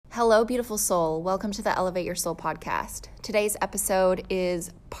Hello, beautiful soul. Welcome to the Elevate Your Soul podcast. Today's episode is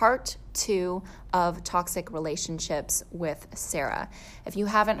part 2 of Toxic Relationships with Sarah. If you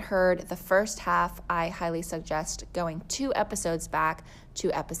haven't heard the first half, I highly suggest going 2 episodes back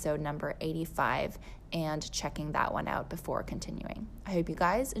to episode number 85 and checking that one out before continuing. I hope you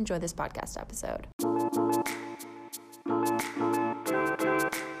guys enjoy this podcast episode.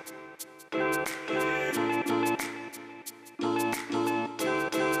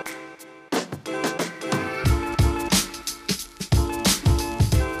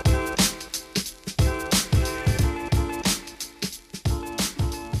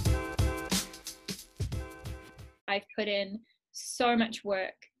 I've put in so much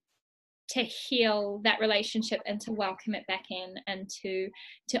work to heal that relationship and to welcome it back in, and to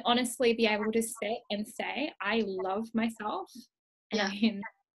honestly be able to sit and say, I love myself and I am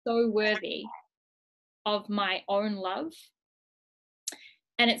so worthy of my own love.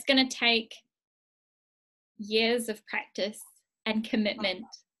 And it's going to take years of practice and commitment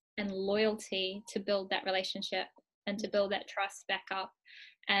and loyalty to build that relationship and to build that trust back up.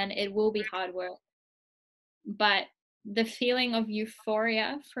 And it will be hard work. But the feeling of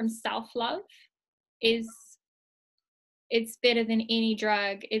euphoria from self-love it's better than any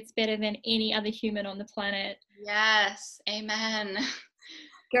drug. It's better than any other human on the planet. Yes. Amen.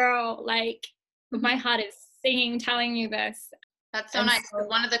 Girl, like my heart is singing, telling you this. That's so nice.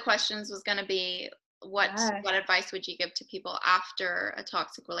 One of the questions was going to be, what advice would you give to people after a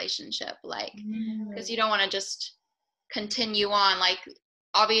toxic relationship? Like, because you don't want to just continue on, like,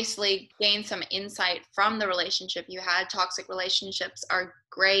 obviously gain some insight from the relationship you had. Toxic relationships are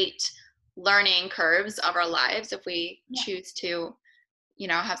great learning curves of our lives if we choose to,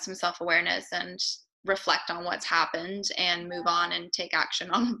 have some self-awareness and reflect on what's happened and move on and take action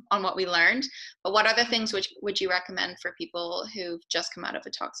on what we learned. But what other things would you recommend for people who've just come out of a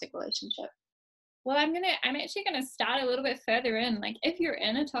toxic relationship? Well, I'm actually gonna start a little bit further in. Like, if you're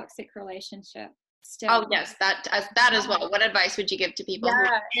in a toxic relationship still. Oh yes, that as well. What advice would you give to people who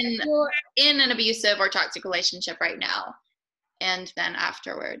are in an abusive or toxic relationship right now, and then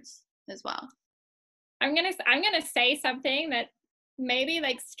afterwards as well? I'm gonna say something that maybe,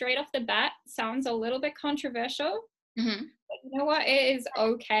 like, straight off the bat sounds a little bit controversial. Mm-hmm. But you know what? It is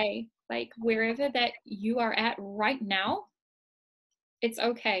okay. Like, wherever that you are at right now, it's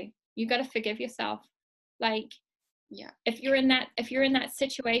okay. You got to forgive yourself. Like, if you're in that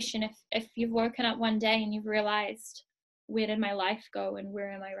situation, if you've woken up one day and you've realized, where did my life go and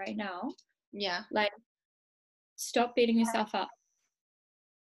where am I right now? Like, stop beating yourself up.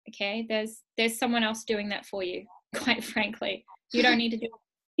 Okay, there's someone else doing that for you. Quite frankly, you don't need to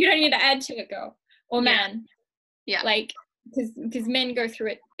add to it, girl or man. Like, because men go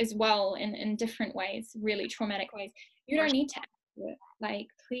through it as well in different ways, really traumatic ways. You don't need to add to it. Like,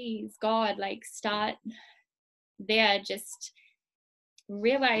 please, God, like, start there. Just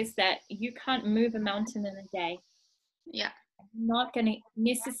realize that you can't move a mountain in a day. You're not going to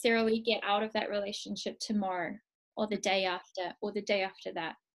necessarily get out of that relationship tomorrow or the day after or the day after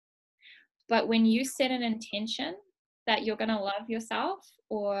that. But when you set an intention that you're going to love yourself,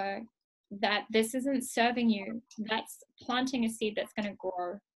 or that this isn't serving you, that's planting a seed that's going to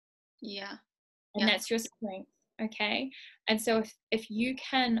grow. And that's your strength. Okay. And so if you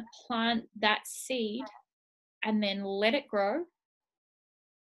can plant that seed and then let it grow,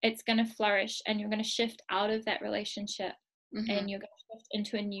 it's going to flourish, and you're going to shift out of that relationship and you're going to shift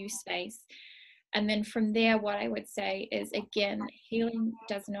into a new space. And then from there, what I would say is, again, healing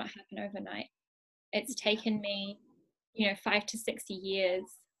does not happen overnight. It's taken me, 5 to 60 years.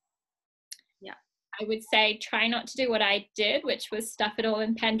 I would say try not to do what I did, which was stuff it all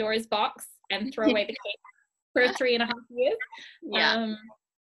in Pandora's box and throw away the key for 3.5 years.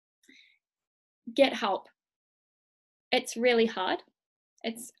 Get help. It's really hard.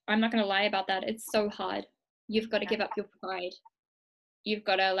 I'm not going to lie about that. It's so hard. You've got to give up your pride. You've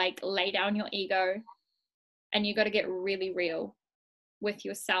got to, like, lay down your ego, and you've got to get really real with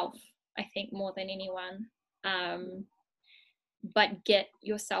yourself, I think, more than anyone. But get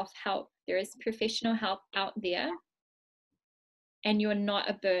yourself help. There is professional help out there, and you're not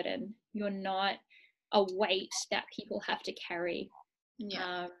a burden. You're not a weight that people have to carry.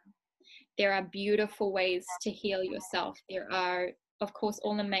 There are beautiful ways to heal yourself. There are, of course,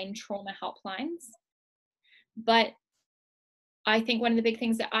 all the main trauma helplines. But I think one of the big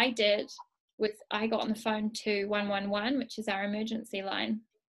things that I did was I got on the phone to 111, which is our emergency line.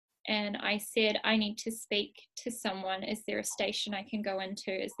 And I said, I need to speak to someone. Is there a station I can go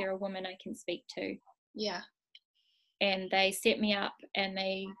into? Is there a woman I can speak to? Yeah. And they set me up, and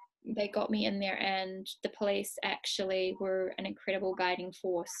they they got me in there, and the police actually were an incredible guiding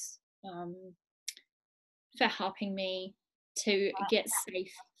force for helping me to get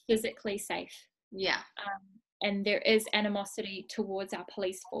safe, physically safe. Yeah. And there is animosity towards our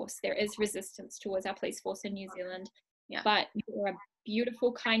police force. There is resistance towards our police force in New Zealand. Yeah. But there are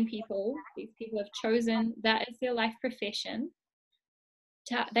beautiful, kind people. These people have chosen that as their life profession.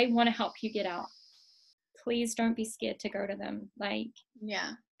 They want to help you get out. Please don't be scared to go to them. Like,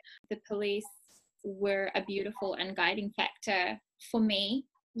 yeah, the police were a beautiful and guiding factor for me.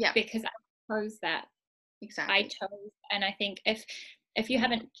 Yeah. Because I chose that. Exactly. I chose, and I think if you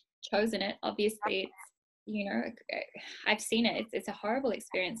haven't chosen it, obviously it's, you know, I've seen it. It's a horrible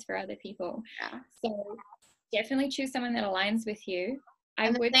experience for other people. Yeah. So definitely choose someone that aligns with you.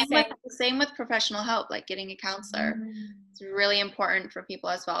 And the same with professional help, like getting a counselor. It's really important for people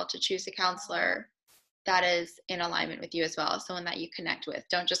as well to choose a counselor that is in alignment with you as well, someone that you connect with.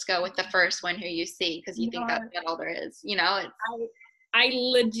 Don't just go with the first one who you see because you think that's all there is. You know, I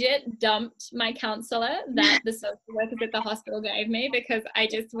legit dumped my counselor that the social workers at the hospital gave me, because I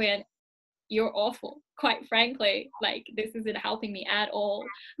just went, you're awful, quite frankly. Like, this isn't helping me at all.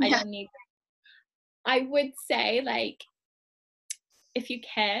 I don't need this. I would say, like, if you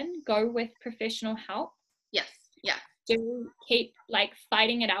can, go with professional help. Yes. Yeah. Do keep, like,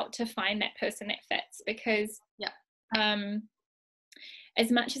 fighting it out to find that person that fits, because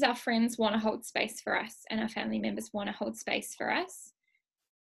as much as our friends want to hold space for us and our family members want to hold space for us,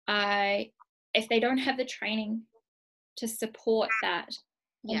 if they don't have the training to support that,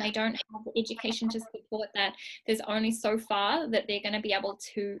 and they don't have the education to support that, there's only so far that they're going to be able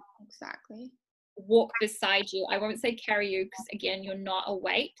to walk beside you. I won't say carry you, because again, you're not a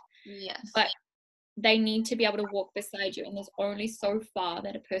weight. Yes. But they need to be able to walk beside you, and there's only so far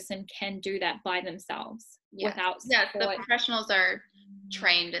that a person can do that by themselves without support. Yes, the professionals are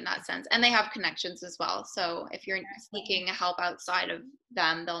trained in that sense, and they have connections as well. So if you're seeking help outside of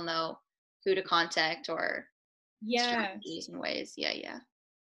them, they'll know who to contact or strategies and ways. Yeah.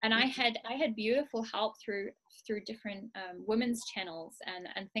 And I had beautiful help through different women's channels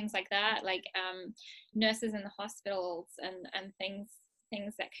and things like that, like nurses in the hospitals and things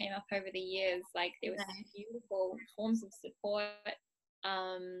that came up over the years. Like, there was beautiful forms of support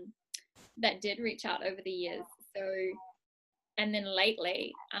that did reach out over the years. So, and then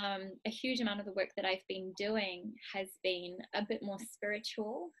lately, a huge amount of the work that I've been doing has been a bit more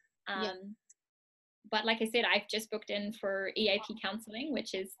spiritual. But like I said, I've just booked in for EAP counseling,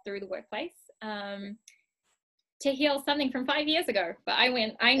 which is through the workplace, to heal something from 5 years ago. But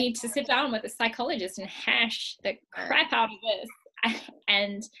I need to sit down with a psychologist and hash the crap out of this.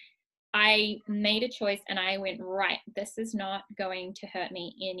 And I made a choice, and I went, right, this is not going to hurt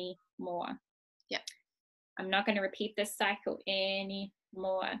me anymore. Yeah. I'm not going to repeat this cycle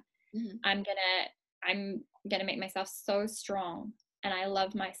anymore. Mm-hmm. I'm gonna make myself so strong, and I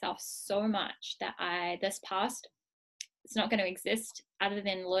love myself so much that this past, it's not going to exist other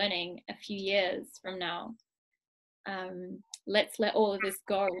than learning a few years from now. Let's let all of this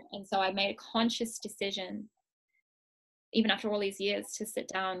go. And so I made a conscious decision, even after all these years, to sit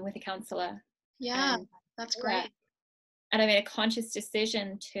down with a counselor. Yeah, that's great. And I made a conscious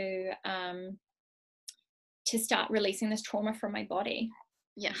decision to start releasing this trauma from my body,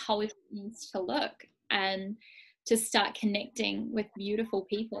 how it needs to look, and to start connecting with beautiful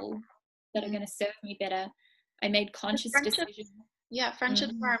people that are going to serve me better. I made conscious decisions. Yeah,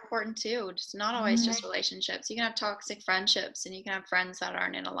 friendships are important too. It's not always just relationships. You can have toxic friendships, and you can have friends that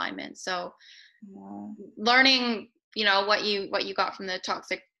aren't in alignment. So learning, what you got from the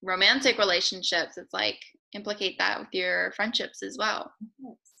toxic romantic relationships, it's like implicate that with your friendships as well.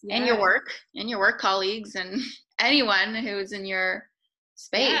 And your work colleagues, and anyone who's in your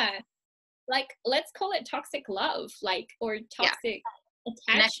space. Like, let's call it toxic love, like, or toxic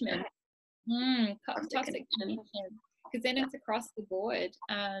attachment. Toxic connection, because then it's across the board.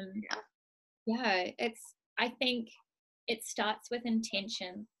 I think it starts with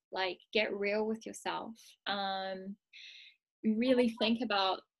intention. Like, get real with yourself. Really think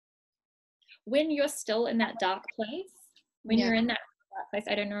about when you're still in that dark place, when you're in that dark place.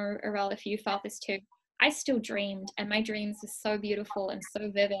 I don't know, Arel, if you felt this too. I still dreamed, and my dreams are so beautiful and so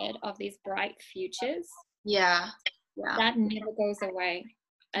vivid, of these bright futures. Yeah. That never goes away.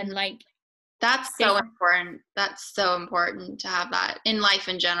 And like, that's so important. That's so important to have that in life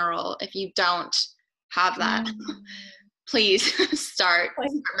in general. If you don't have that, please start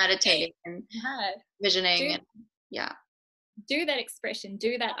meditating and visioning. Do that expression,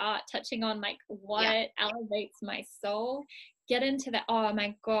 do that art, touching on like what elevates my soul. Get into that. Oh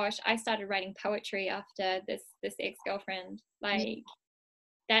my gosh, I started writing poetry after this ex-girlfriend. Like,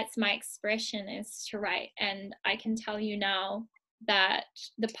 that's my expression, is to write. And I can tell you now that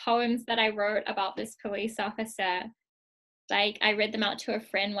the poems that I wrote about this police officer, like, I read them out to a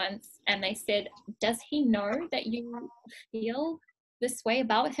friend once, and they said, does he know that you feel this way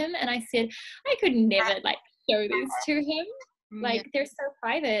about him? And I said, I could never like show these to him. Like, they're so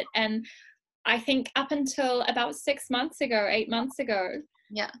private. And I think up until about 8 months ago,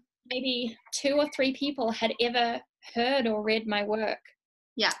 maybe 2 or 3 people had ever heard or read my work.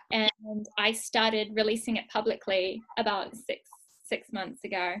 And I started releasing it publicly about six months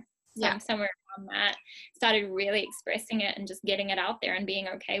ago. Somewhere around that, started really expressing it and just getting it out there and being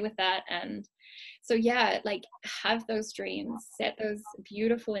okay with that. And so like, have those dreams, set those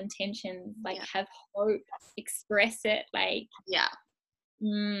beautiful intentions, like, have hope, express it, like,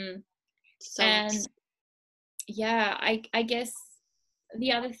 so, and I guess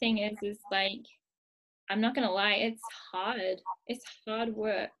the other thing is like, I'm not gonna lie, it's hard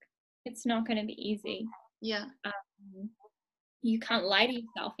work. It's not gonna be easy. You can't lie to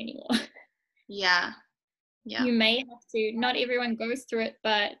yourself anymore. You may have to, not everyone goes through it,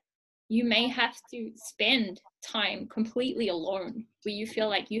 but you may have to spend time completely alone where you feel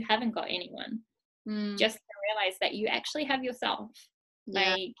like you haven't got anyone, just to realize that you actually have yourself.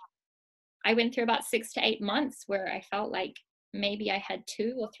 Like, I went through about 6 to 8 months where I felt like maybe I had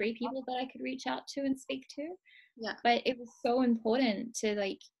 2 or 3 people that I could reach out to and speak to. But it was so important to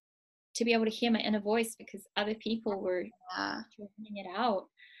be able to hear my inner voice, because other people were droning it out.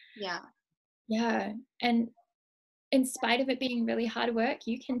 And in spite of it being really hard work,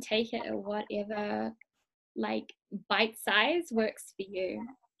 you can take it at whatever, like, bite size works for you.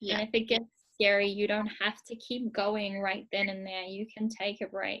 And if it gets scary, you don't have to keep going right then and there. You can take a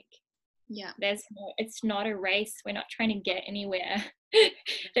break. It's not a race. We're not trying to get anywhere.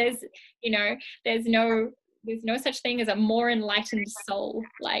 There's no such thing as a more enlightened soul.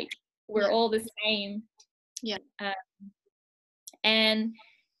 Like, we're all the same. And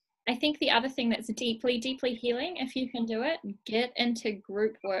I think the other thing that's deeply, deeply healing, if you can do it, get into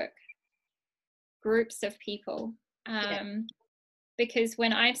group work, groups of people. Because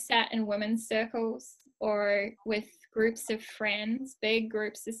when I've sat in women's circles or with groups of friends, big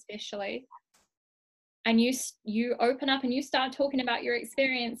groups especially, and you open up and you start talking about your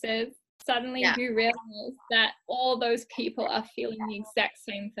experiences, suddenly you realize that all those people are feeling the exact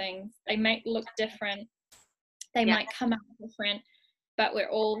same things. They might look different, they might come out different, but we're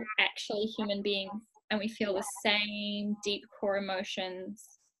all actually human beings, and we feel the same deep core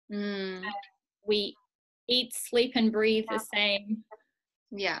emotions. We eat, sleep, and breathe the same.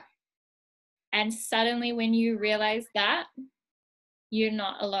 And suddenly when you realize that, you're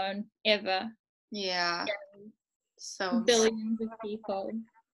not alone ever. So billions of people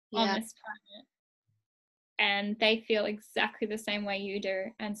on this planet, and they feel exactly the same way you do.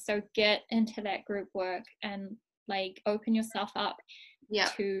 And so get into that group work and, like, open yourself up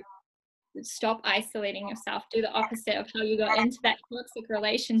to stop isolating yourself. Do the opposite of how you got into that toxic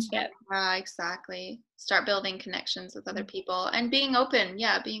relationship. Exactly. Start building connections with other people and being open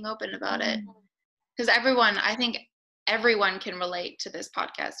about it, because I think everyone can relate to this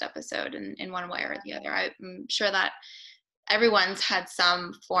podcast episode in one way or the other. I'm sure that everyone's had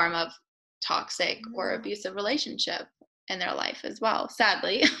some form of toxic or abusive relationship in their life as well,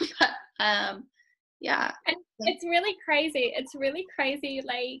 sadly. But and it's really crazy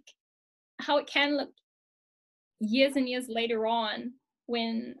like how it can look years and years later on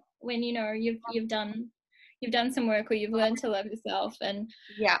when you've done some work, or you've learned to love yourself. And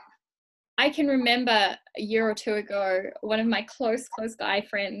I can remember a year or 2 ago, one of my close guy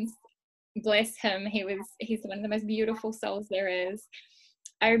friends, bless him, he's one of the most beautiful souls there is.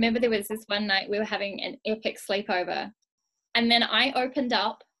 I remember there was this one night we were having an epic sleepover, and then I opened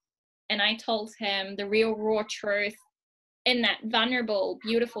up and I told him the real raw truth in that vulnerable,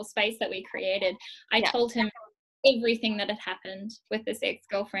 beautiful space that we created. I told him everything that had happened with this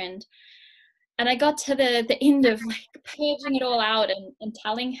ex-girlfriend. And I got to the end of, like, purging it all out and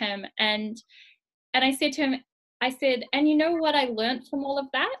telling him. And I said to him, and you know what I learned from all of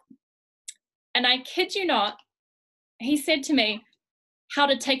that? And I kid you not, he said to me, how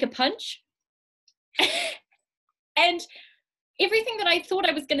to take a punch. And everything that I thought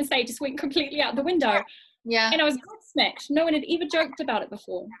I was going to say just went completely out the window. And I was gobsmacked. No one had ever joked about it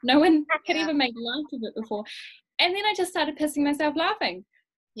before. No one had ever made light of it before. And then I just started pissing myself laughing.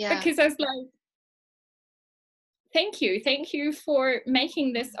 Because I was like, thank you for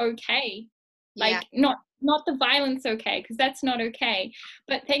making this okay. Like, not the violence okay, because that's not okay,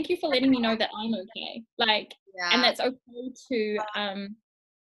 but thank you for letting me know that I'm okay. Like, and that's okay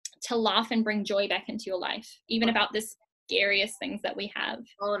to laugh and bring joy back into your life, even about this scariest things that we have.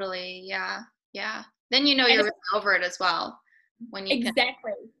 Totally. Yeah. Yeah. Then you're really over it as well. When you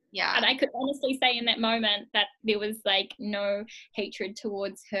exactly. Yeah. And I could honestly say in that moment that there was like no hatred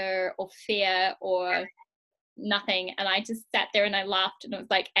towards her or fear or nothing. And I just sat there and I laughed and it was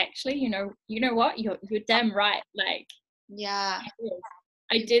like, actually, you know what? You're damn right. Like, yeah.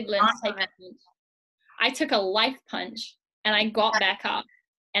 I did learn to take a punch. I took a life punch and I got back up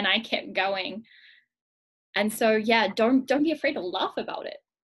and I kept going. And so, yeah, don't be afraid to laugh about it.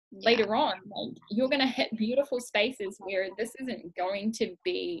 Later on, like, you're going to hit beautiful spaces where this isn't going to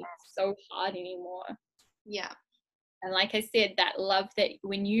be so hard anymore. Yeah. And like I said, that love, that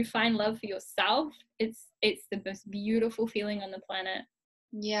when you find love for yourself, it's the most beautiful feeling on the planet.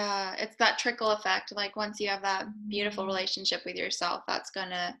 Yeah, it's that trickle effect. Like once you have that beautiful relationship with yourself, that's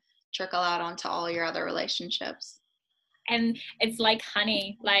gonna trickle out onto all your other relationships. And it's like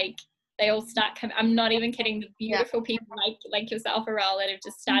honey, like they all start coming. I'm not even kidding. The beautiful people like yourself, Aurel, that have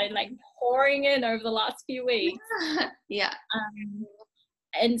just started like pouring in over the last few weeks. Yeah.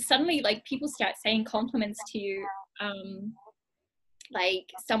 And suddenly, like, people start saying compliments to you. Like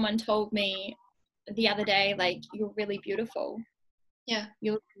someone told me the other day, like, you're really beautiful. Yeah.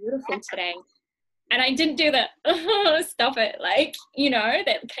 You look beautiful today. And I didn't do that. Stop it. Like,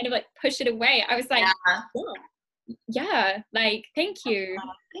 that kind of like push it away. I was like, yeah, like, thank you.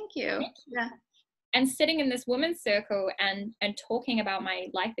 Thank you. Yeah. And sitting in this women's circle and talking about my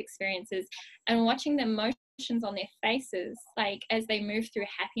life experiences and watching the emotions on their faces, like as they move through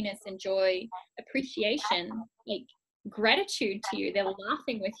happiness and joy, appreciation, like gratitude to you. They're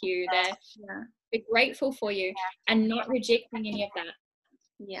laughing with you. They're grateful for you and not rejecting any of that.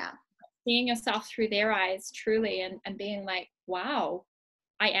 Yeah. Seeing yourself through their eyes truly and being like, wow,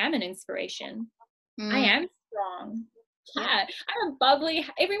 I am an inspiration. I am strong. Yeah, I'm bubbly.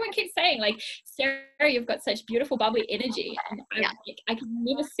 Everyone keeps saying, like, Sarah, you've got such beautiful bubbly energy, and I can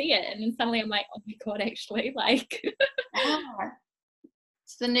never see it. And then suddenly I'm like, oh my god, actually, like,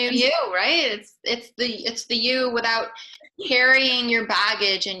 it's the new you, right? It's the you without carrying your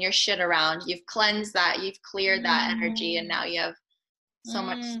baggage and your shit around. You've cleansed that, you've cleared that energy, and now you have so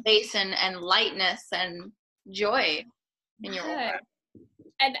much space and lightness and joy in your aura.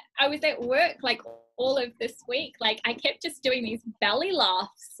 And I was at work like all of this week, like I kept just doing these belly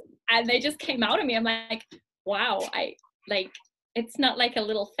laughs and they just came out of me. I'm like, wow, I like, it's not like a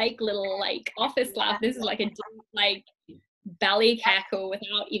little fake little like office laugh. This is like a deep, like belly cackle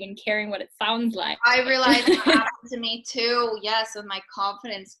without even caring what it sounds like. I realized that happened to me too. Yes, with my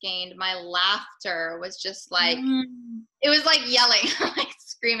confidence gained, my laughter was just like, it was like yelling, like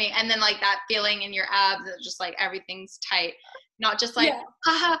screaming, and then like that feeling in your abs, it's just like everything's tight. Not just like,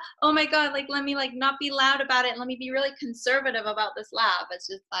 haha, oh my god, like let me like not be loud about it and let me be really conservative about this laugh. It's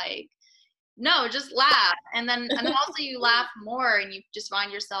just like, no, just laugh. And then also you laugh more and you just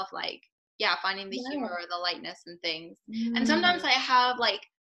find yourself like, finding the humor or the lightness and things. And sometimes I have like,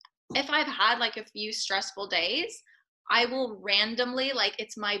 if I've had like a few stressful days, I will randomly, like,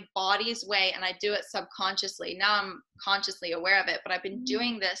 it's my body's way and I do it subconsciously. Now I'm consciously aware of it, but I've been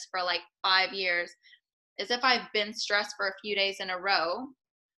doing this for like 5 years. Is if I've been stressed for a few days in a row,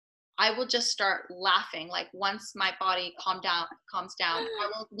 I will just start laughing. Like once my body calms down, I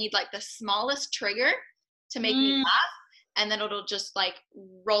will need like the smallest trigger to make me laugh. And then it'll just like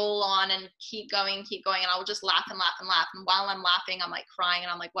roll on and keep going. And I will just laugh and laugh and laugh. And while I'm laughing, I'm like crying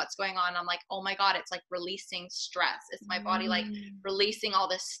and I'm like, what's going on? I'm like, oh my God, it's like releasing stress. It's my body like releasing all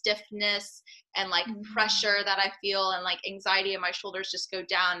this stiffness and like pressure that I feel and like anxiety in my shoulders just go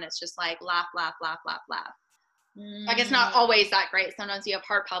down. And it's just like laugh, laugh, laugh, laugh, laugh. Like it's not always that great. Sometimes you have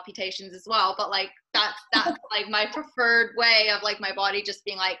heart palpitations as well. But like that's like my preferred way of like my body just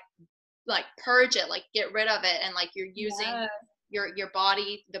being like purge it, like get rid of it, and like you're using your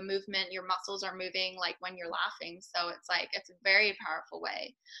body, the movement, your muscles are moving like when you're laughing. So it's like it's a very powerful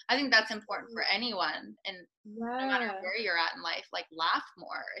way. I think that's important for anyone, and no matter where you're at in life, like laugh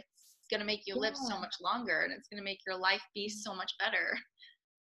more. It's gonna make you live so much longer, and it's gonna make your life be so much better.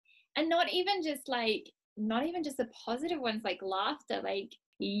 And not even just the positive ones, like laughter, like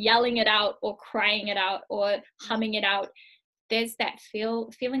yelling it out or crying it out or humming it out. There's that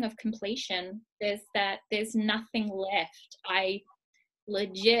feeling of completion. There's nothing left. I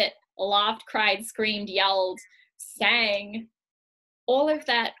legit laughed, cried, screamed, yelled, sang, all of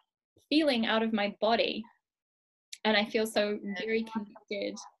that feeling out of my body. And I feel so very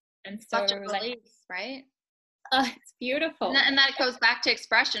connected and so such a release, right? It's beautiful. And that goes back to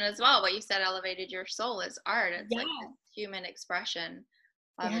expression as well. What you said elevated your soul is art. It's like human expression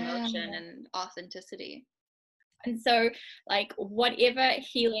of emotion and authenticity. And so like whatever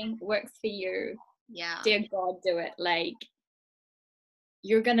healing works for you, Yeah. Dear God, do it. Like,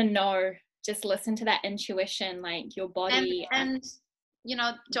 you're gonna know. Just listen to that intuition, like your body. And you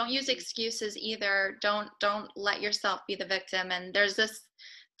know, don't use excuses either. Don't let yourself be the victim. And there's this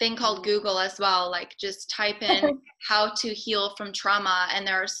thing called Google as well. Like, just type in how to heal from trauma, and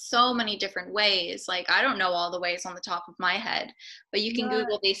there are so many different ways. Like, I don't know all the ways on the top of my head, but you can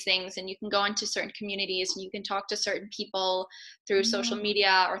Google these things, and you can go into certain communities, and you can talk to certain people through social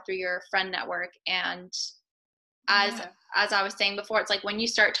media or through your friend network. And as I was saying before, it's like when you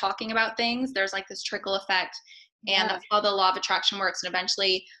start talking about things, there's like this trickle effect, and that's how the law of attraction works. And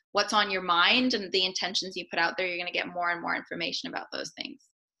eventually what's on your mind and the intentions you put out there, you're going to get more and more information about those things.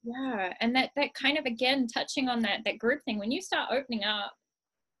 Yeah. And that kind of, again, touching on that group thing, when you start opening up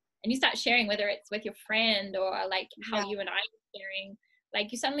and you start sharing, whether it's with your friend or like how you and I are sharing,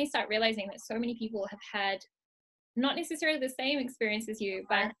 like you suddenly start realizing that so many people have had not necessarily the same experience as you,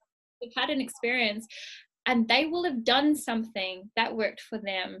 but they've had an experience and they will have done something that worked for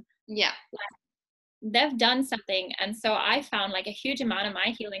them. Yeah. Like, they've done something. And so I found like a huge amount of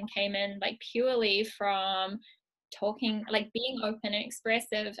my healing came in like purely from talking, like being open and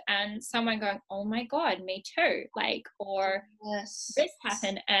expressive, and someone going, oh my God, me too. Like, or this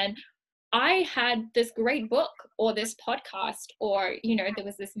happened. And I had this great book or this podcast, or, you know, there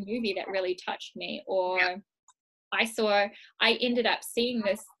was this movie that really touched me, or I ended up seeing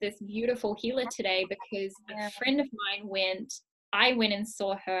this beautiful healer today because a friend of mine I went and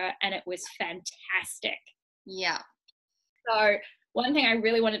saw her, and it was fantastic. Yeah. So one thing I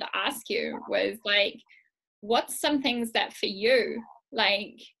really wanted to ask you was like, what's some things that for you,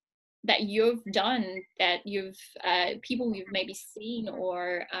 like that you've done, that you've people you've maybe seen,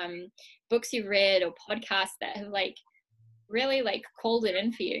 or books you've read or podcasts that have like really like called it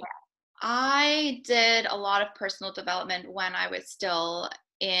in for you? I did a lot of personal development when I was still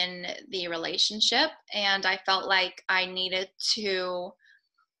in the relationship, and I felt like I needed to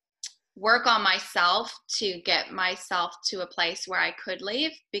work on myself to get myself to a place where I could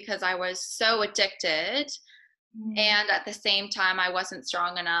leave, because I was so addicted, and at the same time I wasn't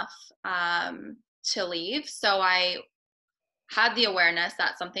strong enough to leave. So I had the awareness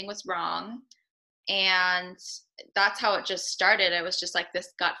that something was wrong, and that's how it just started. It was just like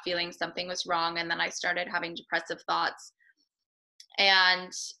this gut feeling something was wrong, and then I started having depressive thoughts.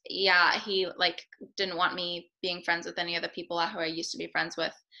 And he like didn't want me being friends with any of the people who I used to be friends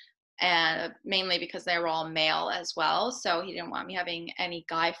with, and mainly because they were all male as well, so he didn't want me having any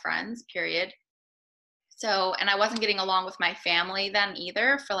guy friends, period. So, and I wasn't getting along with my family then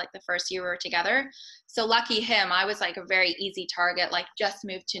either for like the first year we were together. So lucky him, I was like a very easy target, like just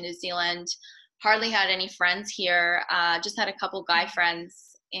moved to New Zealand, hardly had any friends here, just had a couple guy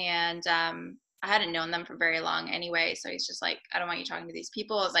friends, and I hadn't known them for very long anyway. So he's just like, I don't want you talking to these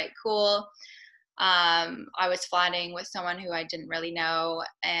people. I was like, cool. I was flatting with someone who I didn't really know.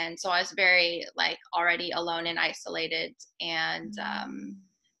 And so I was very like already alone and isolated, and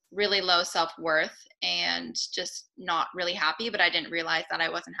really low self-worth, and just not really happy, but I didn't realize that I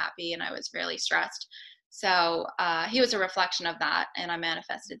wasn't happy, and I was really stressed. So he was a reflection of that, and I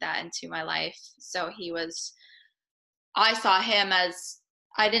manifested that into my life. So I saw him as,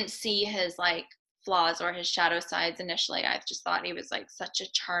 I didn't see his like flaws or his shadow sides initially. I just thought he was like such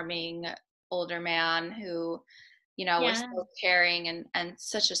a charming older man who, you know, was so caring and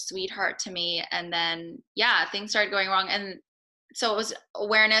such a sweetheart to me. And then things started going wrong, and so it was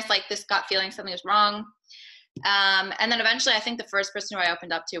awareness, like this gut feeling something was wrong. And then eventually I think the first person who I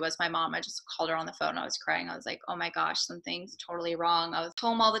opened up to was my mom. I just called her on the phone. I was crying. I was like, oh my gosh, something's totally wrong. I was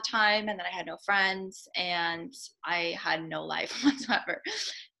home all the time, and then I had no friends, and I had no life whatsoever.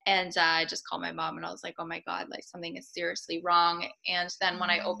 And I just called my mom, and I was like, oh my God, like something is seriously wrong. And then when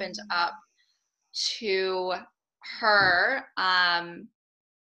I opened up to her,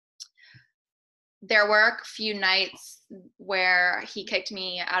 there were a few nights where he kicked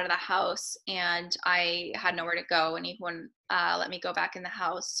me out of the house, and I had nowhere to go, and he wouldn't let me go back in the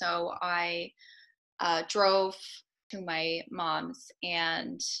house. So I drove to my mom's,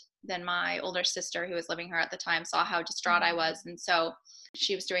 and then my older sister, who was living here at the time, saw how distraught I was. And so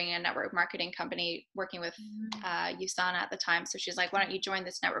she was doing a network marketing company working with USANA at the time. So she's like, why don't you join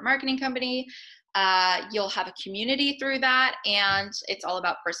this network marketing company? You'll have a community through that, and it's all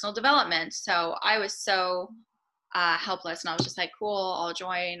about personal development. So I was so helpless, and I was just like, cool, I'll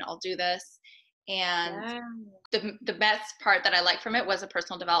join, I'll do this. And the best part that I liked from it was the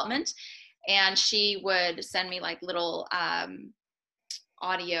personal development. And she would send me like little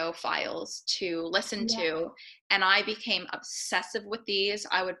audio files to listen to, and I became obsessive with these.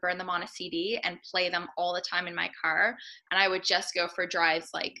 I would burn them on a CD and play them all the time in my car, and I would just go for drives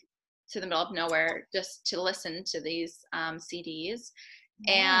like to the middle of nowhere just to listen to these CDs.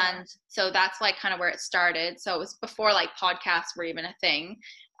 And so that's like kind of where it started. So it was before like podcasts were even a thing.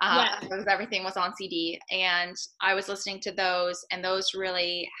 Because everything was on CD, and I was listening to those, and those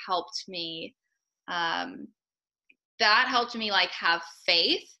really helped me. That helped me like have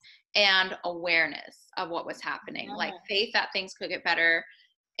faith and awareness of what was happening, like faith that things could get better,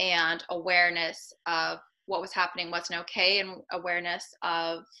 and awareness of what was happening wasn't okay, and awareness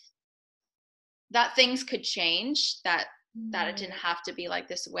of that things could change, that it didn't have to be like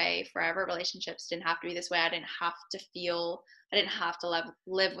this way forever. Relationships didn't have to be this way. I didn't have to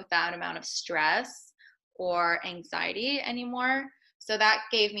live with that amount of stress or anxiety anymore. So that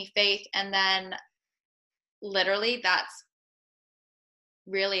gave me faith. And then literally that's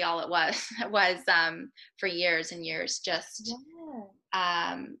really all it was. It was for years and years, just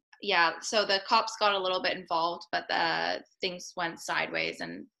so the cops got a little bit involved, but the things went sideways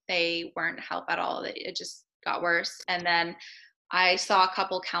and they weren't help at all. It just got worse. And then I saw a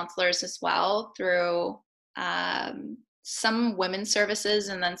couple counselors as well through some women's services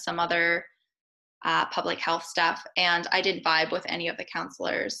and then some other public health stuff. And I didn't vibe with any of the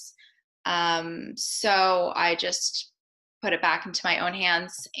counselors. So I just put it back into my own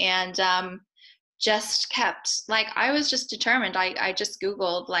hands and just kept, like, I was just determined. I just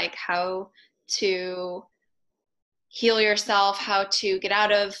Googled like how to heal yourself, how to get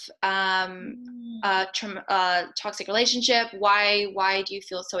out of toxic relationship. Why do you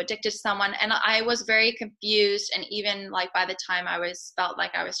feel so addicted to someone? And I was very confused. And even like by the time felt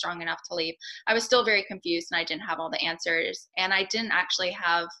like I was strong enough to leave, I was still very confused and I didn't have all the answers. And I didn't actually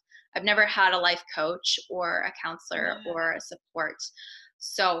I've never had a life coach or a counselor or a support.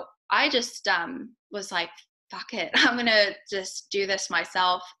 So I just was like, fuck it, I'm gonna just do this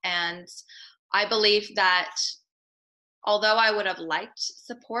myself. And I believe that although I would have liked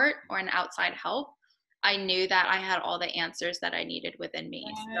support or an outside help, I knew that I had all the answers that I needed within me.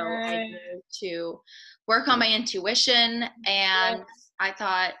 So I knew to work on my intuition. And I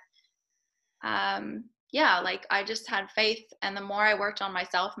thought, like I just had faith. And the more I worked on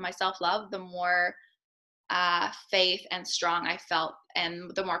myself and my self-love, the more faith and strong I felt,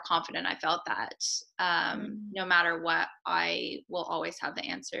 and the more confident I felt that no matter what, I will always have the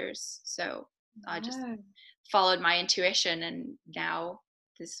answers. So I just followed my intuition, and now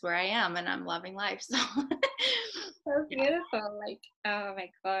this is where I am, and I'm loving life. So beautiful. Like, oh my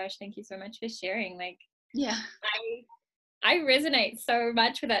gosh, thank you so much for sharing. Like, I resonate so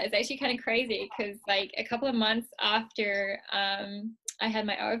much with that. It's actually kind of crazy because like a couple of months after I had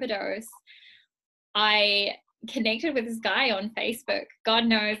my overdose, I connected with this guy on Facebook. God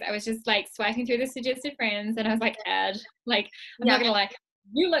knows, I was just like swiping through the suggested friends, and I was like, add, like, I'm not gonna like,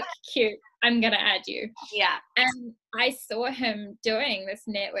 you look cute, I'm gonna add you. Yeah. And I saw him doing this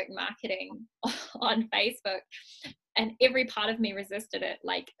network marketing on Facebook, and every part of me resisted it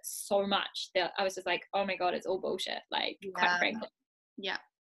like so much that I was just like, oh my God, it's all bullshit. Like, quite frankly. Yeah.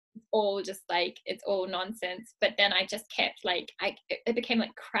 All just like, it's all nonsense. But then I just kept like, it became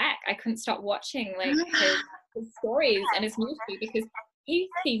like crack. I couldn't stop watching like his stories and his newsfeed because he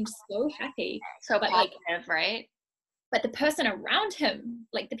seemed so happy. So positive, like, right? But the person around him,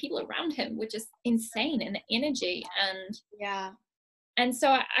 like the people around him, were just insane in the energy. And so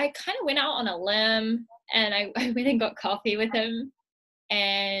I kind of went out on a limb, and I went and got coffee with him,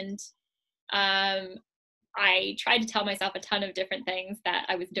 and I tried to tell myself a ton of different things, that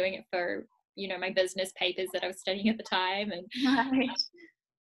I was doing it for, you know, my business papers that I was studying at the time, and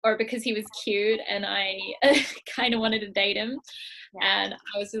or because he was cute and I kind of wanted to date him. And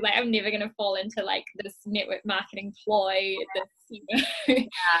I was just like, I'm never going to fall into like this network marketing ploy, this, you know.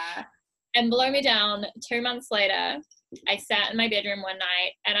 And blow me down, 2 months later, I sat in my bedroom one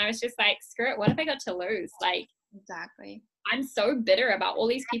night and I was just like, screw it, what have I got to lose? Like, exactly. I'm so bitter about all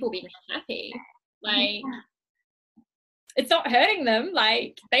these people being happy. Like, it's not hurting them.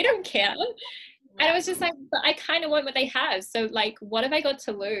 Like, they don't care. And I was just like, but I kind of want what they have. So like, what have I got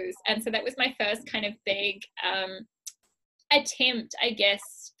to lose? And so that was my first kind of big attempt, I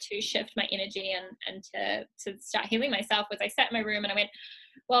guess, to shift my energy and to start healing myself. Was I sat in my room and I went,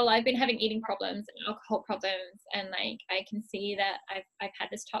 well, I've been having eating problems and alcohol problems, and like I can see that I've had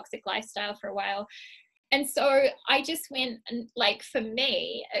this toxic lifestyle for a while. And so I just went, and like, for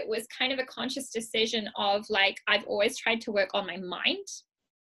me, it was kind of a conscious decision of like, I've always tried to work on my mind,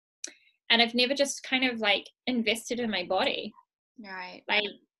 and I've never just kind of like invested in my body. Right. Like,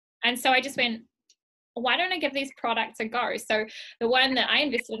 and so I just went, why don't I give these products a go? So the one that I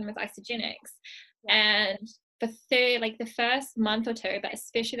invested in was Isagenix. And the first month or two, but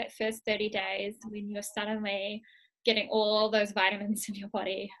especially that first 30 days, when you're suddenly getting all those vitamins in your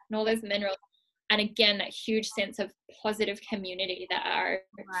body and all those minerals. And again, that huge sense of positive community that are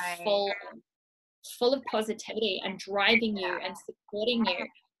full of positivity and driving you and supporting you.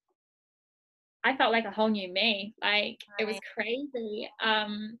 I felt like a whole new me. Like it was crazy.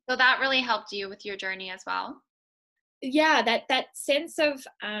 So that really helped you with your journey as well. Yeah, that sense of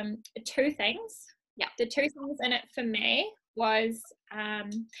two things. Yeah. The two things in it for me was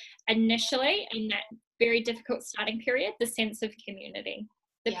initially in that very difficult starting period, the sense of community.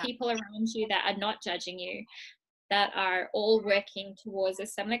 The people around you that are not judging you, that are all working towards a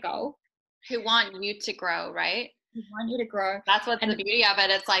similar goal. Who want you to grow, right? Who want you to grow. That's what's the beauty of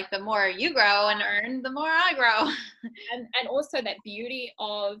it. It's like the more you grow and earn, the more I grow. And also that beauty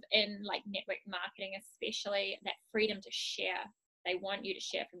of, in like network marketing especially, that freedom to share. They want you to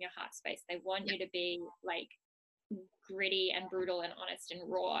share from your heart space. They want you to be like gritty and brutal and honest and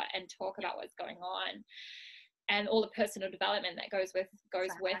raw and talk about what's going on. And all the personal development that goes with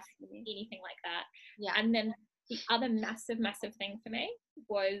anything like that. Yeah. And then the other massive thing for me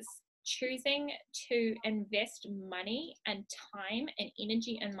was choosing to invest money and time and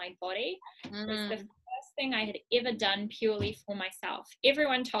energy in my body. Was the first thing I had ever done purely for myself.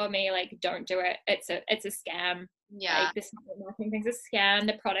 Everyone told me like, don't do it. It's a scam. Yeah. Like, this marketing thing's a scam.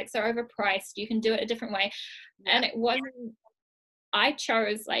 The products are overpriced. You can do it a different way. Yeah. And it wasn't. I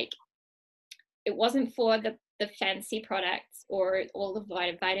chose like, it wasn't for the fancy products or all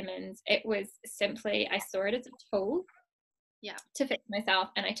the vitamins. It was simply, I saw it as a tool to fix myself,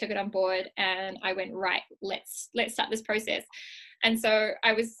 and I took it on board and I went, right, let's start this process. And so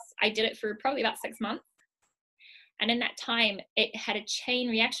I did it for probably about 6 months. And in that time, it had a chain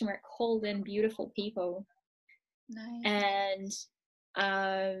reaction where it called in beautiful people. Nice. And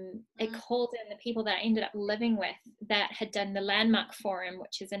it called in the people that I ended up living with that had done the Landmark Forum,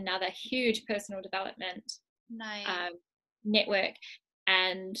 which is another huge personal development network,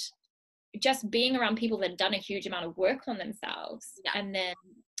 and just being around people that had done a huge amount of work on themselves. And then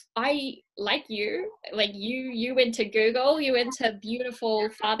I, like you went to Google, you went to beautiful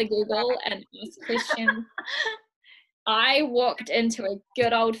Father Google and asked questions. I walked into a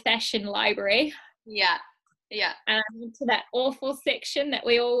good old-fashioned library. Yeah. And I went to that awful section that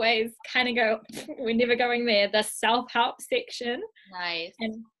we always kind of go, we're never going there, the self-help section. Nice.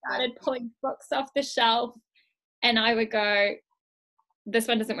 And started pulling books off the shelf. And I would go, this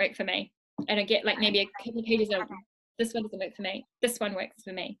one doesn't work for me. And I get like maybe a couple of pages of, this one doesn't work for me. This one works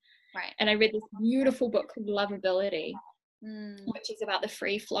for me. Right. And I read this beautiful book called Lovability, which is about the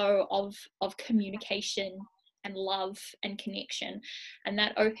free flow of communication and love and connection. And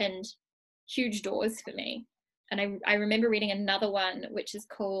that opened huge doors for me. And I remember reading another one, which is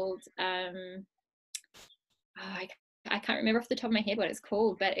called, I can't remember off the top of my head what it's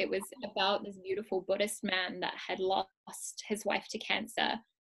called, but it was about this beautiful Buddhist man that had lost his wife to cancer.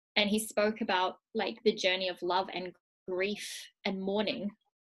 And he spoke about like the journey of love and grief and mourning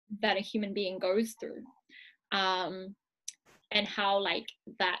that a human being goes through. And how like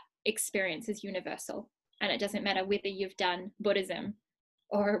that experience is universal. And it doesn't matter whether you've done Buddhism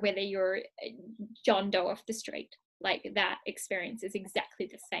or whether you're John Doe off the street, like that experience is exactly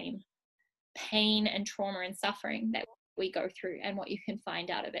the same pain and trauma and suffering that we go through and what you can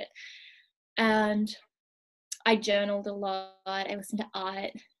find out of it. And I journaled a lot. I listened to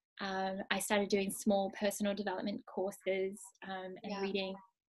art. I started doing small personal development courses and reading.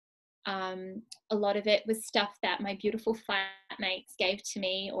 A lot of it was stuff that my beautiful flatmates gave to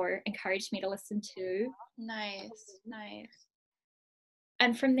me or encouraged me to listen to. Nice.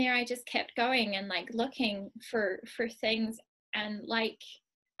 And from there, I just kept going and like looking for things. And like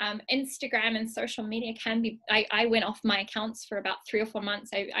Instagram and social media can be, I went off my accounts for about 3 or 4 months.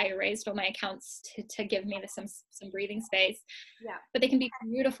 I erased all my accounts to give me some breathing space. Yeah. But they can be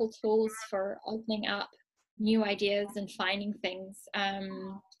beautiful tools for opening up new ideas and finding things.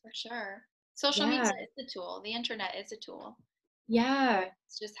 For sure. Social media is a tool. The internet is a tool. Yeah.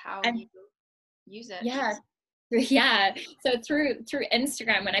 It's just how you use it. Yeah. So through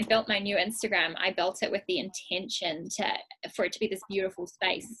Instagram, when I built my new Instagram, I built it with the intention for it to be this beautiful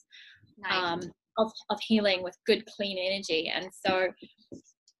space of healing with good, clean energy. And so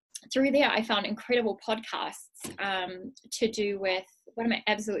through there, I found incredible podcasts to do with, one of my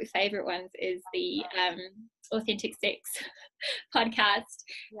absolute favorite ones is the Authentic Sex podcast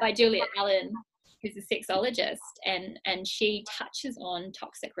by Juliet Allen, who's a sexologist, and she touches on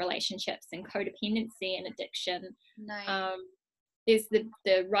toxic relationships and codependency and addiction. Nice. There's the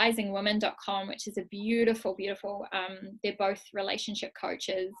risingwoman.com, which is a beautiful they're both relationship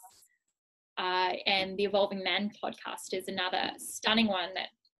coaches, and the Evolving Man podcast is another stunning one that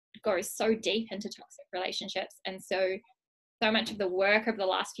go so deep into toxic relationships. And so much of the work over the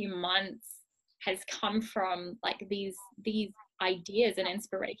last few months has come from like these ideas and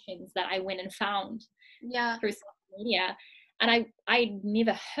inspirations that I went and found through social media. And I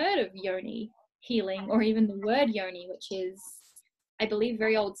never heard of yoni healing, or even the word yoni, which is, I believe,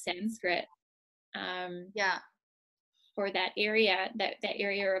 very old Sanskrit. For that area, that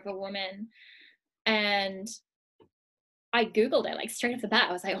area of a woman. And I Googled it like straight off the bat.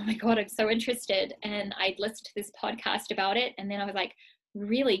 I was like, oh my God, I'm so interested. And I'd listened to this podcast about it. And then I was like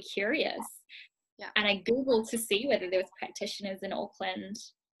really curious. And I Googled to see whether there was practitioners in Auckland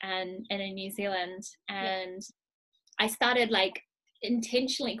and in New Zealand. And I started like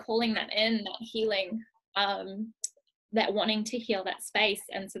intentionally calling that in, that healing, that wanting to heal that space.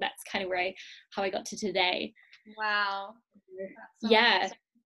 And so that's kind of how I got to today. Wow. So amazing.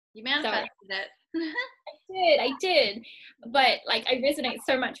 You manifested it. I did. But like I resonate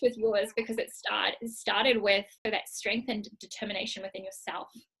so much with yours because it started with that strength and determination within yourself.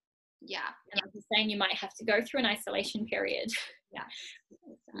 And like you're saying, you might have to go through an isolation period.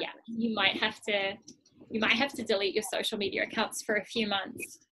 You might have to delete your social media accounts for a few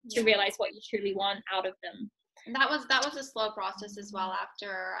months to realize what you truly want out of them. And that was a slow process as well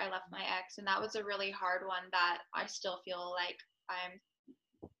after I left my ex, and that was a really hard one that I still feel like I'm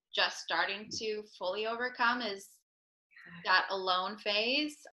just starting to fully overcome, is that alone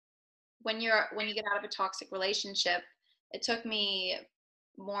phase. When you get out of a toxic relationship, it took me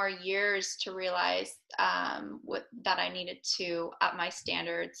more years to realize that I needed to up my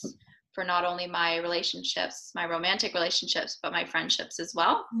standards for not only my relationships, my romantic relationships, but my friendships as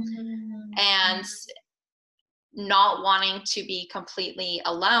well. And not wanting to be completely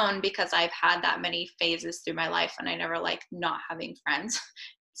alone, because I've had that many phases through my life, and I never like not having friends.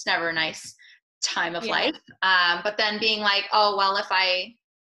 It's never a nice time of life. But then being like, oh, well, if I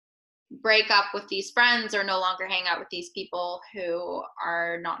break up with these friends or no longer hang out with these people who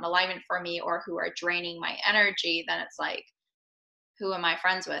are not in alignment for me or who are draining my energy, then it's like, who am I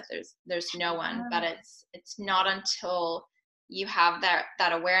friends with? There's no one. But it's not until you have that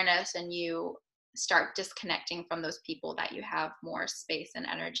awareness and you start disconnecting from those people that you have more space and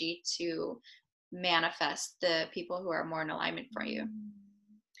energy to manifest the people who are more in alignment for you.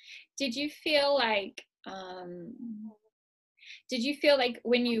 Did you feel like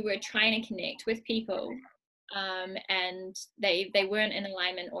when you were trying to connect with people and they weren't in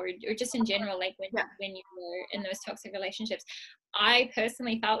alignment, or just in general, like when you were in those toxic relationships, I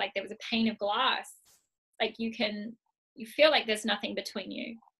personally felt like there was a pane of glass. Like you feel like there's nothing between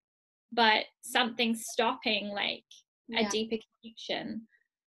you, but something's stopping like a deeper connection.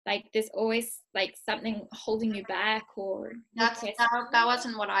 Like there's always like something holding you back, or that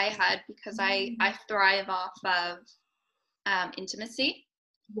wasn't what I had, because I thrive off of intimacy.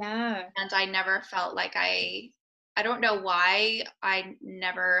 And I never felt like I don't know why I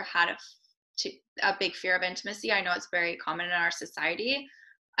never had a big fear of intimacy. I know it's very common in our society.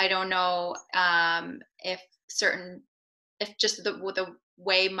 I don't know if just the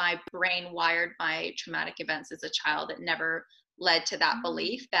way my brain wired my traumatic events as a child, it never led to that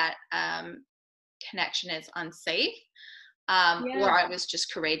belief that connection is unsafe. Or I was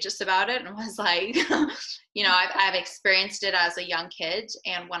just courageous about it and was like, I've experienced it as a young kid.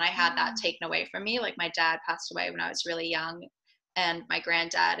 And when I had that taken away from me, like my dad passed away when I was really young, and my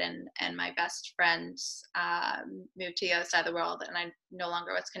granddad and my best friend moved to the other side of the world, and I no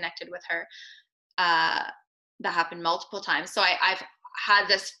longer was connected with her. That happened multiple times. So I've had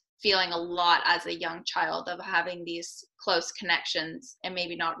this feeling a lot as a young child of having these close connections and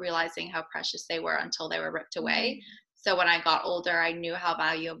maybe not realizing how precious they were until they were ripped away. So when I got older, I knew how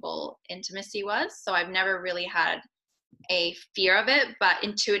valuable intimacy was. So I've never really had a fear of it, but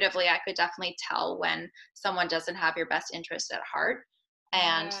intuitively I could definitely tell when someone doesn't have your best interest at heart.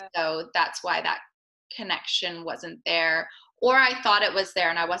 And so that's why that connection wasn't there, or I thought it was there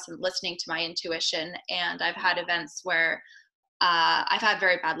and I wasn't listening to my intuition. And I've had events where I've had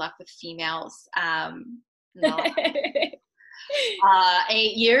very bad luck with females.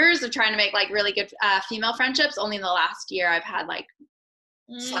 8 years of trying to make like really good female friendships. Only in the last year I've had like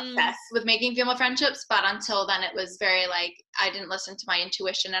success with making female friendships, but until then it was very like I didn't listen to my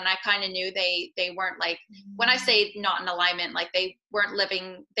intuition, and I kind of knew they weren't like, when I say not in alignment, like they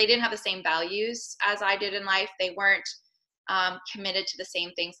didn't have the same values as I did in life. They weren't committed to the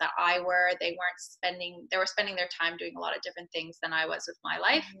same things that I were. They were spending their time doing a lot of different things than I was with my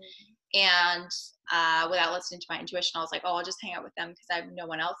life. And without listening to my intuition, I was like, oh, I'll just hang out with them because I have no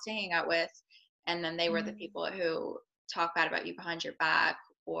one else to hang out with. And then they were the people who talk bad about you behind your back,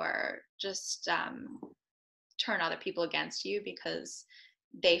 or just turn other people against you because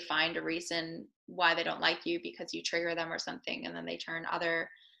they find a reason why they don't like you because you trigger them or something, and then they turn other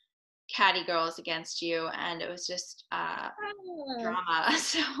catty girls against you, and it was just drama.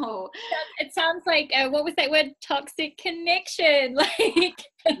 So it sounds like what was that word? Toxic connection. Like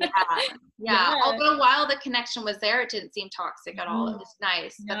yeah. Although while the connection was there, it didn't seem toxic at all. It was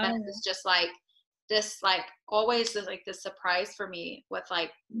nice, but then it was just like this, like always like this surprise for me with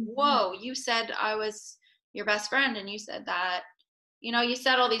like, whoa, you said I was your best friend, and you said that, you know, you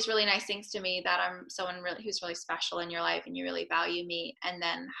said all these really nice things to me, that I'm someone really who's really special in your life and you really value me, and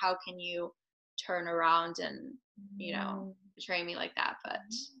then how can you turn around and, you know, betray me like that? But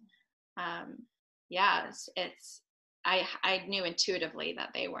yeah, it's I knew intuitively that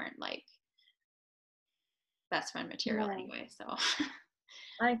they weren't like best friend material anyway, so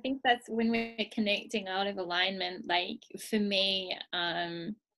I think that's when we're connecting out of alignment. Like for me,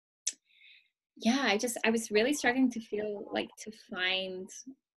 yeah, I was really starting to feel like to find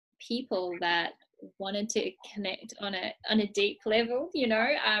people that wanted to connect on a deep level, you know.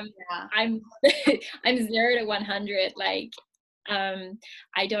 I'm I'm 0 to 100. Like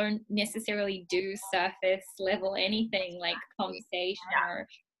I don't necessarily do surface level anything like conversation, or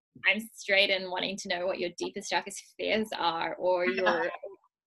I'm straight in wanting to know what your deepest, darkest fears are, or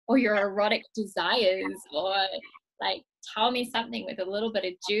your erotic desires, or like tell me something with a little bit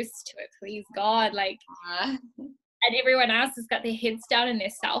of juice to it, please God. Like and everyone else has got their heads down in their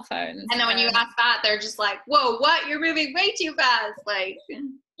cell phones, and then when you ask that, they're just like, whoa, what, you're moving way too fast. Like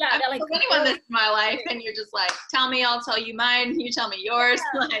yeah, they're like, anyone this in my life, and you're just like, tell me, I'll tell you mine, you tell me yours.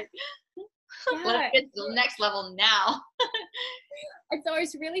 Like let's get to the next level now. And so I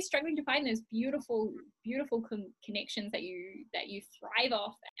was really struggling to find those beautiful connections that you thrive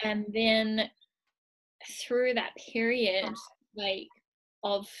off. And then through that period, like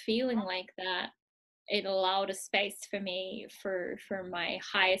of feeling like that, it allowed a space for me for my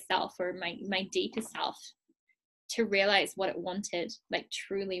higher self, or my deeper self, to realize what it wanted, like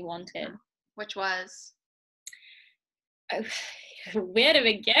truly wanted. Which was where to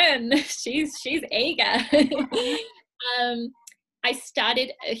begin? She's eager. I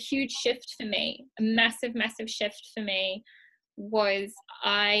started a huge shift for me, a massive shift for me, was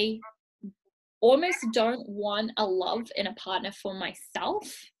I almost don't want a love in a partner for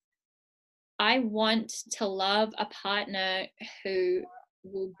myself. I want to love a partner who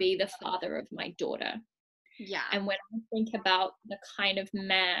will be the father of my daughter. Yeah. And when I think about the kind of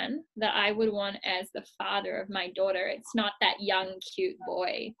man that I would want as the father of my daughter, it's not that young, cute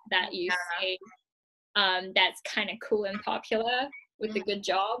boy that you see that's kind of cool and popular with a good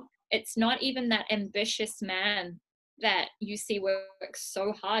job. It's not even that ambitious man that you see works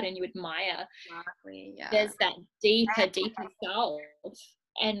so hard and you admire. Exactly, yeah. There's that deeper self.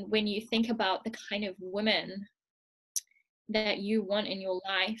 And when you think about the kind of women that you want in your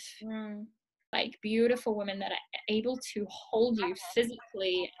life, like beautiful women that are able to hold you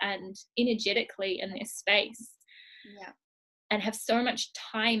physically and energetically in their space, and have so much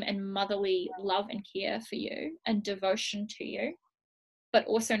time and motherly love and care for you and devotion to you, but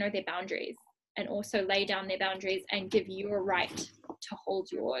also know their boundaries and also lay down their boundaries and give you a right to hold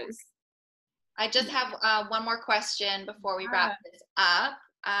yours. I just have one more question before we wrap this up.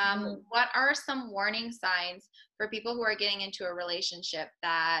 What are some warning signs for people who are getting into a relationship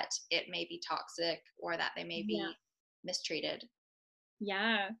that it may be toxic, or that they may be mistreated?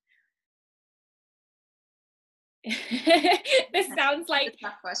 Yeah. This sounds like a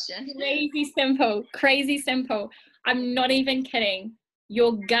tough question. Crazy simple. I'm not even kidding.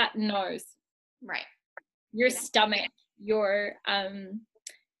 Your gut knows. Right. Your stomach, your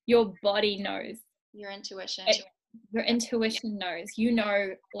body knows. Your intuition. Your intuition knows. You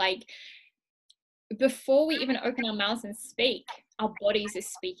know, like before we even open our mouths and speak, our bodies are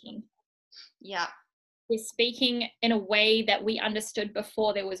speaking. Yeah. We're speaking in a way that we understood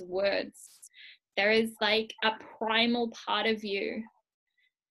before there was words. There is like a primal part of you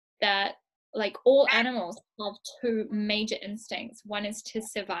that, like all animals, have two major instincts. One is to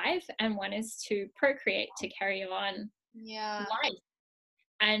survive, and one is to procreate, to carry on life.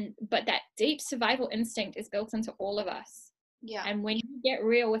 But that deep survival instinct is built into all of us. Yeah. And when you get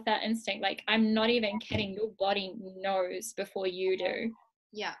real with that instinct, like I'm not even kidding, your body knows before you do.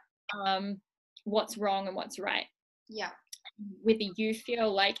 Yeah. What's wrong and what's right. Yeah. Whether you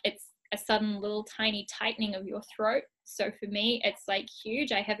feel like it's a sudden little tiny tightening of your throat. So for me, it's like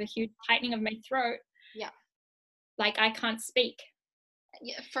huge. I have a huge tightening of my throat. Yeah. Like I can't speak.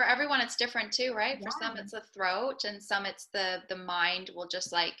 Yeah, for everyone it's different too, right? For some it's the throat, and some it's the mind will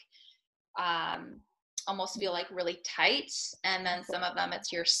just like almost feel like really tight, and then some of them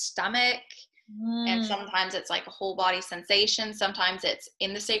it's your stomach, And sometimes it's like a whole body sensation. Sometimes it's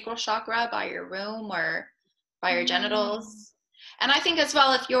in the sacral chakra by your womb or by your genitals. And I think as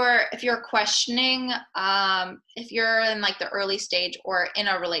well, if you're questioning, if you're in like the early stage or in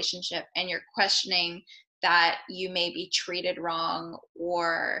a relationship and you're questioning that you may be treated wrong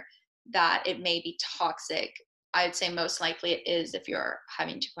or that it may be toxic, I'd say most likely it is if you're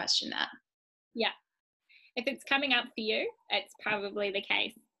having to question that. Yeah. If it's coming up for you, it's probably the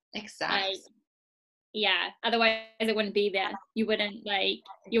case. Exactly. Yeah. Otherwise it wouldn't be there. You wouldn't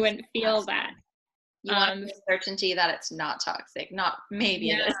feel that. You want certainty that it's not toxic, not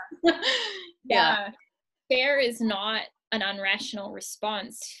maybe it is. Yeah. Fear is not an unrational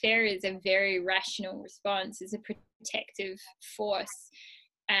response. Fear is a very rational response. It's a protective force.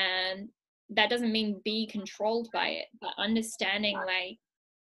 And that doesn't mean be controlled by it, but understanding like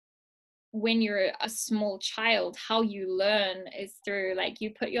when you're a small child, how you learn is through like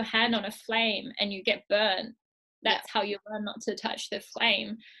you put your hand on a flame and you get burned. That's how you learn not to touch the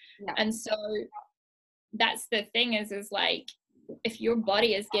flame. Yeah. And so that's the thing is like if your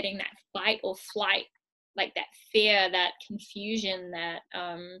body is getting that fight or flight, like that fear, that confusion, that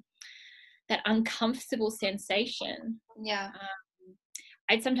that uncomfortable sensation,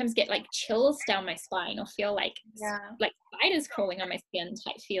 I'd sometimes get like chills down my spine or feel like spiders crawling on my skin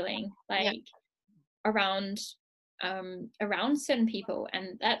type feeling, like around certain people,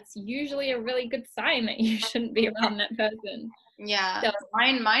 and that's usually a really good sign that you shouldn't be around that person. So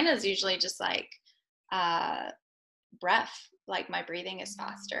mine is usually just like breath, like my breathing is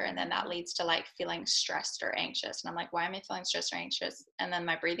faster, and then that leads to like feeling stressed or anxious, and I'm like, why am I feeling stressed or anxious? And then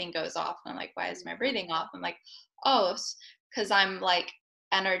my breathing goes off and I'm like, why is my breathing off? I'm like, oh, because I'm like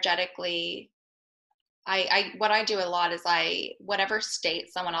energetically, I what I do a lot is whatever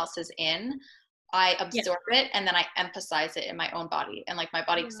state someone else is in, I absorb it and then I emphasize it in my own body, and like my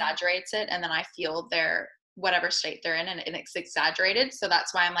body exaggerates it, and then I feel their whatever state they're in, and it's exaggerated. So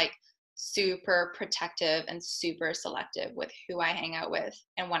that's why I'm like super protective and super selective with who I hang out with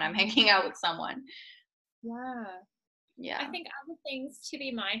and when I'm hanging out with someone. I think other things to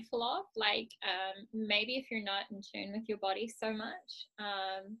be mindful of, like maybe if you're not in tune with your body so much,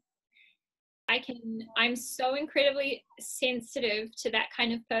 I'm so incredibly sensitive to that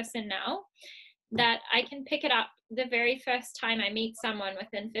kind of person now that I can pick it up the very first time I meet someone.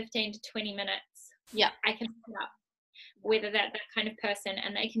 Within 15 to 20 minutes, I can pick it up whether that kind of person,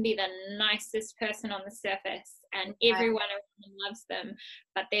 and they can be the nicest person on the surface and everyone loves them,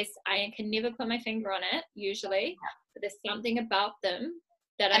 but I can never put my finger on it usually, but there's something about them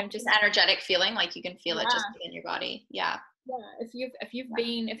that I'm just an energetic feeling, like you can feel it just in your body. If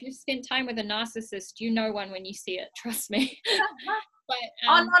you've spent time with a narcissist, you know one when you see it, trust me. But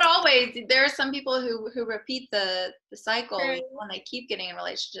not always. There are some people who repeat the cycle when they keep getting in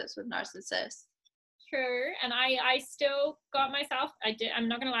relationships with narcissists. True. And I still got myself, I'm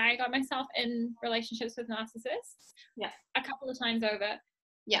not gonna lie, I got myself in relationships with narcissists a couple of times over,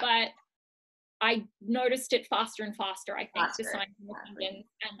 but I noticed it faster and faster, I think, the signs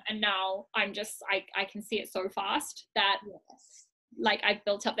and now I'm just I can see it so fast that like I've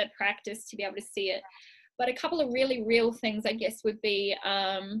built up that practice to be able to see it. But a couple of really real things, I guess, would be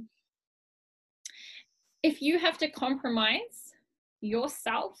if you have to compromise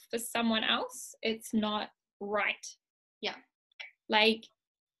yourself for someone else, it's not right. Like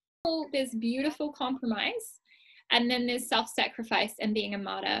there's beautiful compromise, and then there's self-sacrifice and being a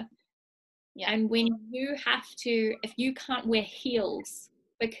martyr. And when you have to, if you can't wear heels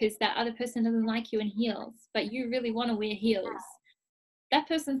because that other person doesn't like you in heels, but you really want to wear heels, that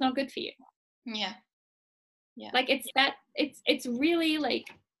person's not good for you. Like it's really like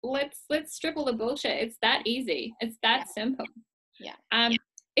let's strip all the bullshit. It's that easy. It's that simple.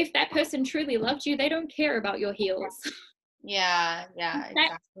 If that person truly loved you, they don't care about your heels.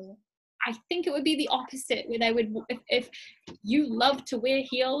 Exactly. I think it would be the opposite, where they would, if you love to wear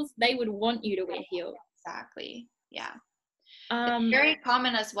heels, they would want you to wear heels. Exactly. It's very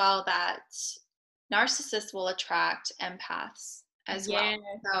common as well that narcissists will attract empaths as well.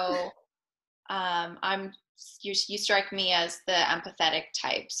 So you strike me as the empathetic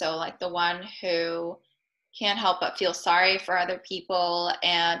type. So like the one who can't help but feel sorry for other people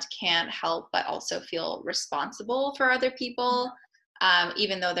and can't help but also feel responsible for other people,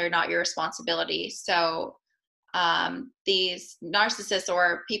 even though they're not your responsibility. So these narcissists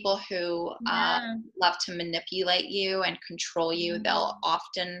or people who love to manipulate you and control you, they'll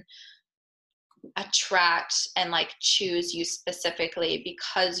often attract and like choose you specifically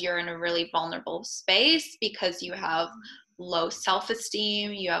because you're in a really vulnerable space, because you have low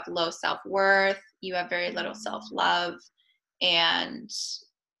self-esteem, you have low self-worth, you have very little self-love, and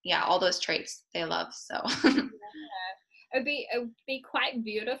yeah, all those traits they love. So It'd be quite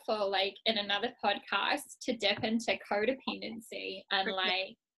beautiful, like in another podcast, to dip into codependency and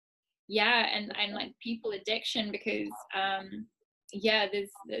like, yeah, and like people addiction, because yeah,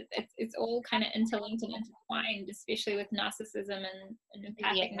 it's all kind of interlinked and intertwined, especially with narcissism and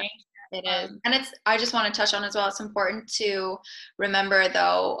empathic nature. It is. And I just want to touch on as well, it's important to remember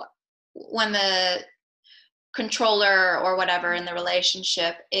though, when the controller or whatever in the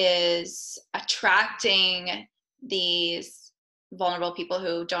relationship is attracting these vulnerable people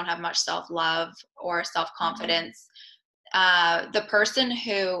who don't have much self-love or self-confidence, the person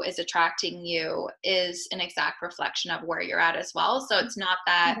who is attracting you is an exact reflection of where you're at as well. So it's not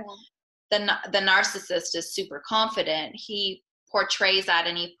that the narcissist is super confident. He portrays that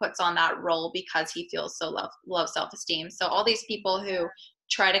and he puts on that role because he feels so low self-esteem. So all these people who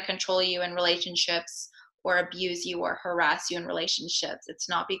try to control you in relationships or abuse you or harass you in relationships, it's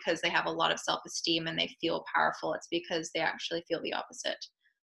not because they have a lot of self-esteem and they feel powerful. It's because they actually feel the opposite.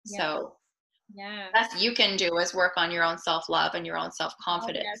 So best you can do is work on your own self-love and your own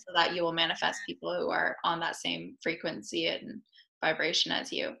self-confidence, so that you will manifest people who are on that same frequency and vibration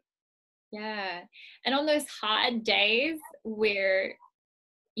as you. Yeah. And on those hard days where,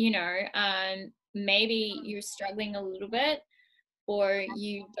 you know, maybe you're struggling a little bit, or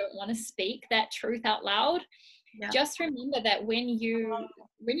you don't want to speak that truth out loud, just remember that when you're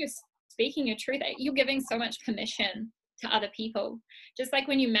speaking your truth, you're giving so much permission to other people. Just like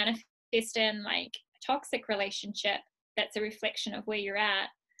when you manifest in like a toxic relationship, that's a reflection of where you're at.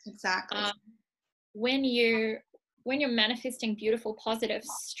 Exactly. When you're manifesting beautiful, positive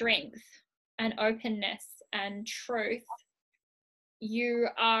strength and openness and truth, you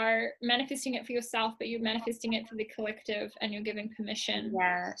are manifesting it for yourself, but you're manifesting it for the collective, and you're giving permission.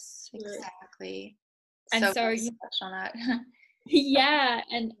 Yes, exactly. And so you touched on that. yeah,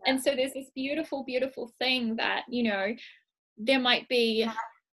 and so there's this beautiful thing that, you know, there might be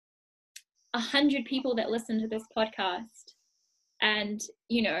 100 people that listen to this podcast, and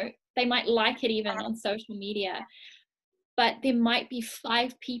you know, they might like it even on social media, but there might be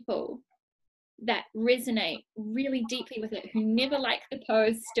 5 people that resonate really deeply with it, who never like the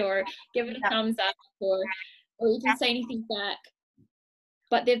post or give it a thumbs up or even say anything back,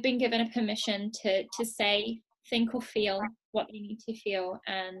 but they've been given a permission to say, think, or feel what they need to feel,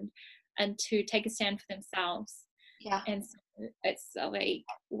 and to take a stand for themselves. And so it's like,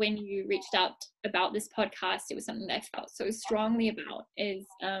 when you reached out about this podcast, it was something that I felt so strongly about, is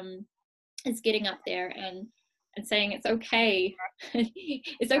getting up there and saying it's okay.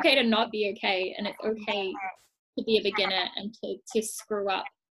 It's okay to not be okay, and it's okay to be a beginner and to screw up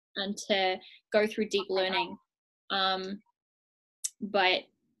and to go through deep learning. But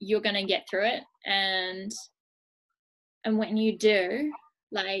you're gonna get through it, and when you do,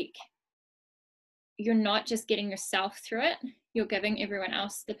 like, you're not just getting yourself through it, you're giving everyone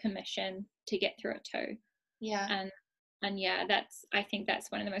else the permission to get through it too. And yeah, I think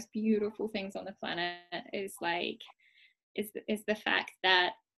that's one of the most beautiful things on the planet, is the fact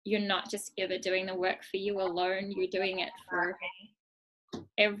that you're not just ever doing the work for you alone, you're doing it for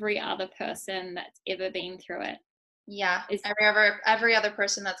every other person that's ever been through it. Every other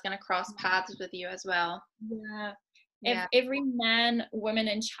person that's going to cross paths with you as well. Every man, woman,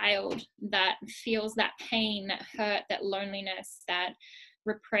 and child that feels that pain, that hurt, that loneliness, that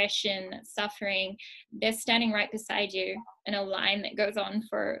repression, suffering, they're standing right beside you in a line that goes on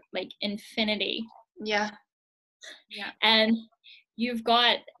for like infinity. And you've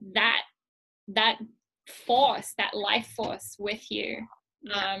got that force, that life force with you.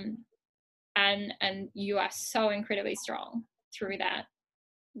 And you are so incredibly strong through that.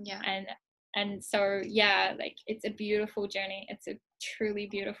 And so like, it's a beautiful journey. It's a truly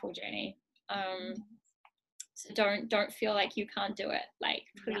beautiful journey. So don't feel like you can't do it, like,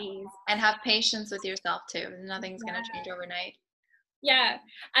 please. And have patience with yourself too. Nothing's gonna change overnight.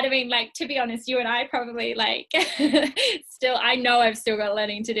 I mean, like, to be honest, you and I probably, like, still, I know I've still got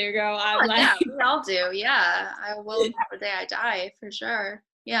learning to do, girl. I'm we all do. I will until the day I die, for sure.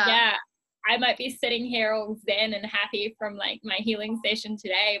 I might be sitting here all zen and happy from like my healing session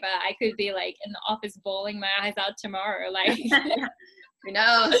today, but I could be like in the office bawling my eyes out tomorrow. Like, who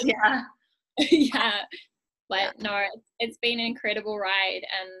knows? But no, it's been an incredible ride,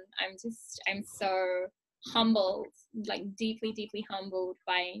 and I'm so humbled, like deeply humbled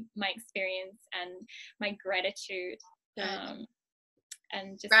by my experience and my gratitude.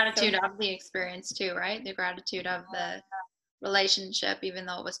 And just gratitude of the experience too, right? The gratitude of the relationship, even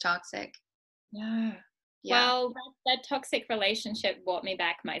though it was toxic. Well, that toxic relationship brought me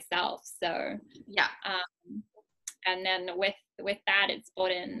back myself, so And then with that, it's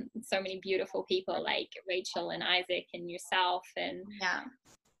brought in so many beautiful people like Rachel and Isaac and yourself, and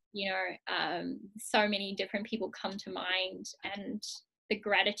so many different people come to mind, and the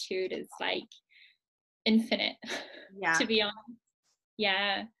gratitude is like infinite. To be honest.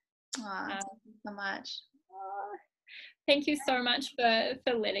 Thank you so much. Thank you so much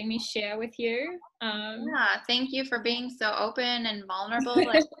for letting me share with you. Thank you for being so open and vulnerable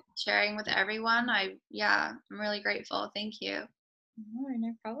and sharing with everyone. I'm really grateful. Thank you.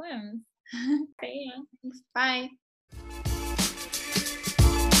 No problem. See ya. Thanks. Bye.